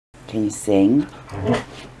Can you sing?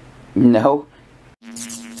 No?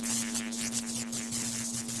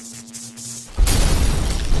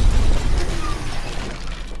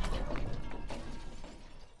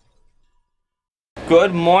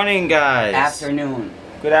 Good morning, guys. Afternoon.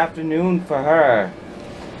 Good afternoon for her.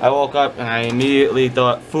 I woke up and I immediately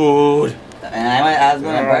thought food. And I was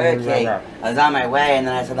going to Burger King. I was on my way and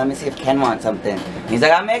then I said, let me see if Ken wants something. He's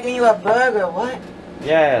like, I'm making you a burger. What?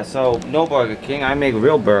 Yeah, so no Burger King. I make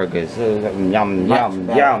real burgers. Yum, yum,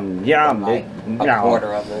 yum, yum. Like a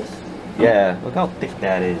quarter of this. Yeah, look how thick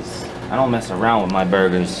that is. I don't mess around with my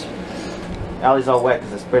burgers. Allie's all wet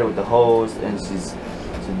because I sprayed her with the hose and she's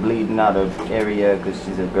bleeding out of area because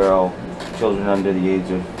she's a girl. Children under the age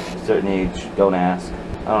of a certain age, don't ask.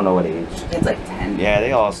 I don't know what age. It's like 10. Yeah,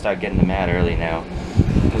 they all start getting them mad early now.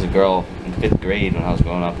 There was a girl in 5th grade when I was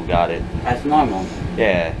growing up who got it. That's normal.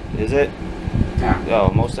 Yeah, is it? Yeah.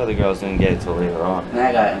 Oh, most other girls didn't get it till later on. And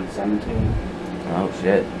I got it in 17. Oh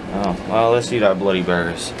shit. Oh, well, let's eat our bloody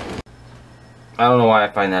burgers. I don't know why I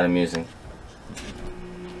find that amusing.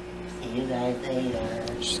 See you guys later.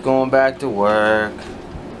 She's going back to work.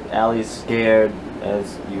 Allie's scared,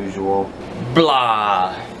 as usual.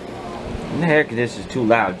 Blah! And the air conditioner's too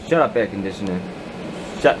loud. Shut up, air conditioner.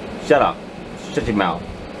 Shut up. Shut your mouth.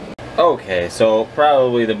 Okay, so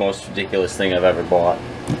probably the most ridiculous thing I've ever bought.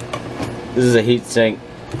 This is a heatsink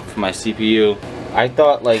for my CPU. I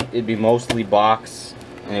thought like it'd be mostly box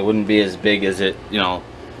and it wouldn't be as big as it, you know,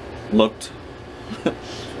 looked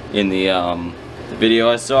in the video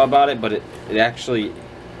I saw about it, but it actually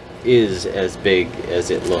is as big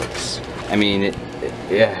as it looks. I mean,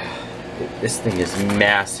 this thing is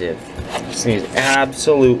massive. This thing is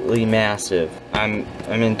absolutely massive. I'm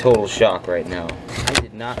in total shock right now. I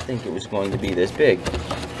did not think it was going to be this big.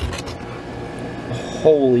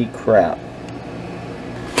 Holy crap.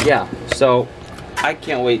 Yeah, so I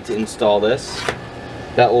can't wait to install this.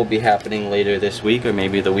 That will be happening later this week or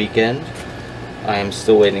maybe the weekend. I am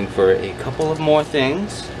still waiting for a couple of more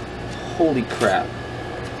things. Holy crap.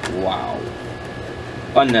 Wow.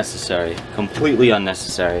 Unnecessary. Completely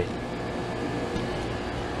unnecessary.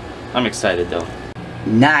 I'm excited though.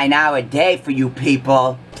 9 hour day for you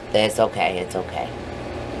people. It's okay, it's okay.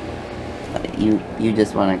 You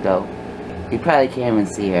just want to go. You probably can't even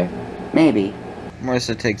see her. Maybe.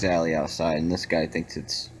 Marissa takes Allie outside and this guy thinks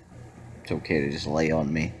it's okay to just lay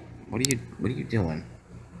on me. What are you doing?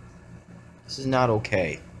 This is not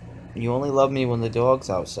okay. You only love me when the dog's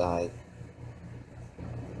outside.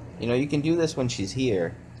 You know, you can do this when she's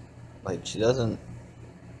here. Like, she doesn't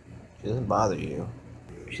bother you.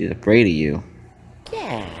 She's afraid of you.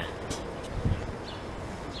 Yeah.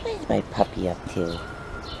 Where's my puppy up to?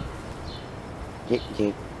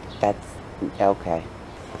 That's okay.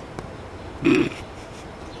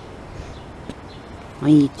 What are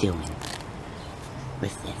you doing?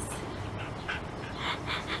 What's this?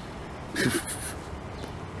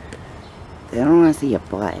 I don't want to see your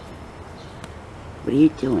butt. What are you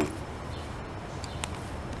doing?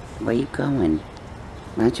 Where are you going?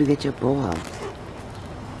 Why don't you get your ball?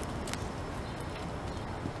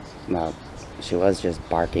 Well, she was just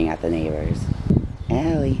barking at the neighbors.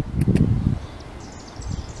 Allie.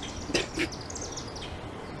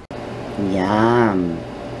 Yum.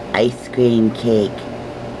 Ice cream cake.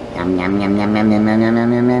 Yum, yum, yum, yum, yum, yum, yum,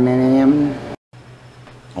 yum, yum, yum, yum, yum.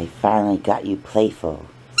 I finally got you playful.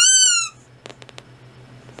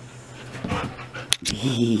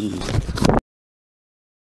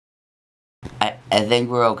 I think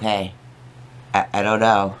we're okay. I don't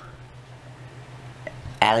know.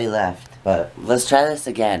 Allie left, but let's try this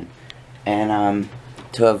again. And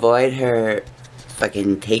to avoid her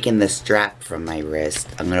fucking taking the strap from my wrist,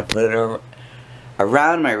 I'm gonna put it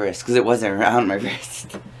around my wrist because it wasn't around my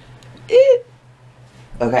wrist.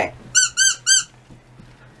 Okay.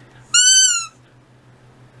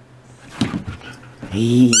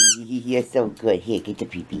 You're so good. Here, get the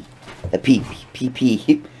pee-pee. The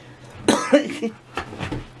pee-pee.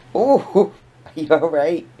 Oh, are you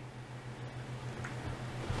alright?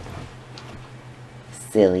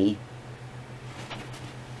 Silly.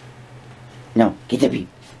 No, get the beep.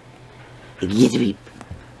 Get the beep.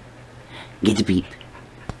 Get the beep.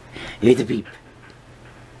 Get the beep.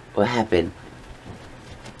 What happened?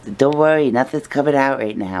 Don't worry, nothing's coming out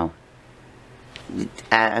right now.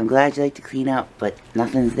 I'm glad you like to clean up, but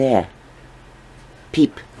nothing's there.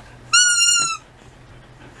 Peep.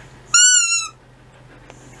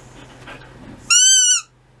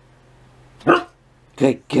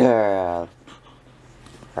 Good girl.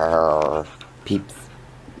 Peeps.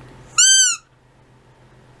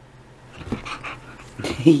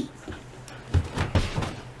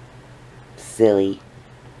 Silly.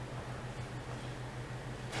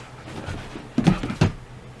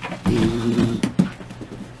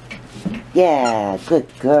 Yeah, good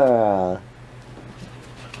girl.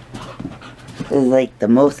 This is like the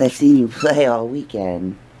most I've seen you play all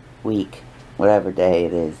weekend. Week. Whatever day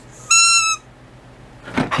it is.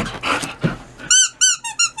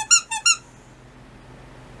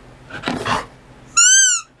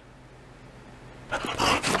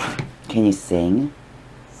 Can you sing?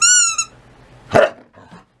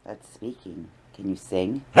 That's speaking. Can you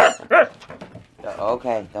sing?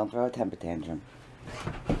 Okay, don't throw a temper tantrum.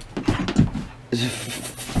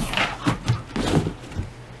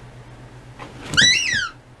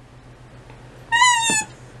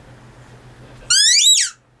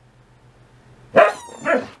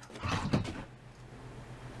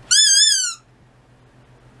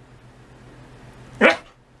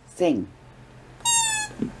 Sing.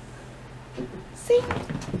 Sing.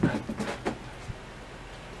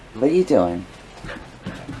 What are you doing?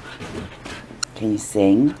 Can you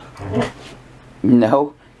sing?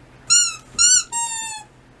 No?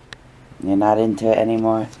 You're not into it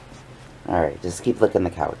anymore? Alright, just keep licking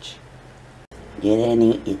the couch. You didn't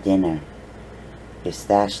eat your dinner. You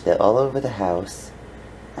stashed it all over the house.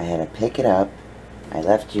 I had to pick it up. I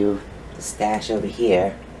left you the stash over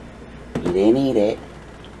here. You didn't eat it.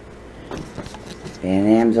 Van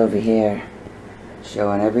Am's over here,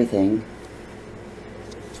 showing everything.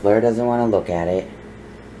 Fleur doesn't want to look at it.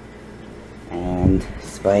 And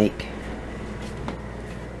Spike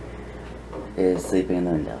is sleeping in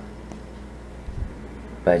the window.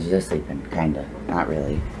 But she's just sleeping, kinda. Not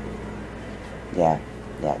really. Yeah,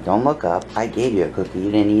 don't look up. I gave you a cookie,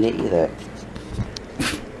 you didn't eat it either.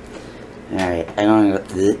 Alright,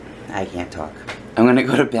 I can't talk. I'm gonna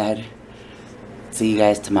go to bed. See you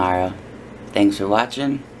guys tomorrow. Thanks for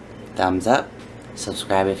watching. Thumbs up.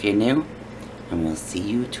 Subscribe if you're new. And we'll see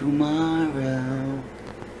you tomorrow.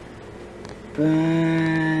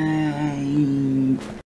 Bye.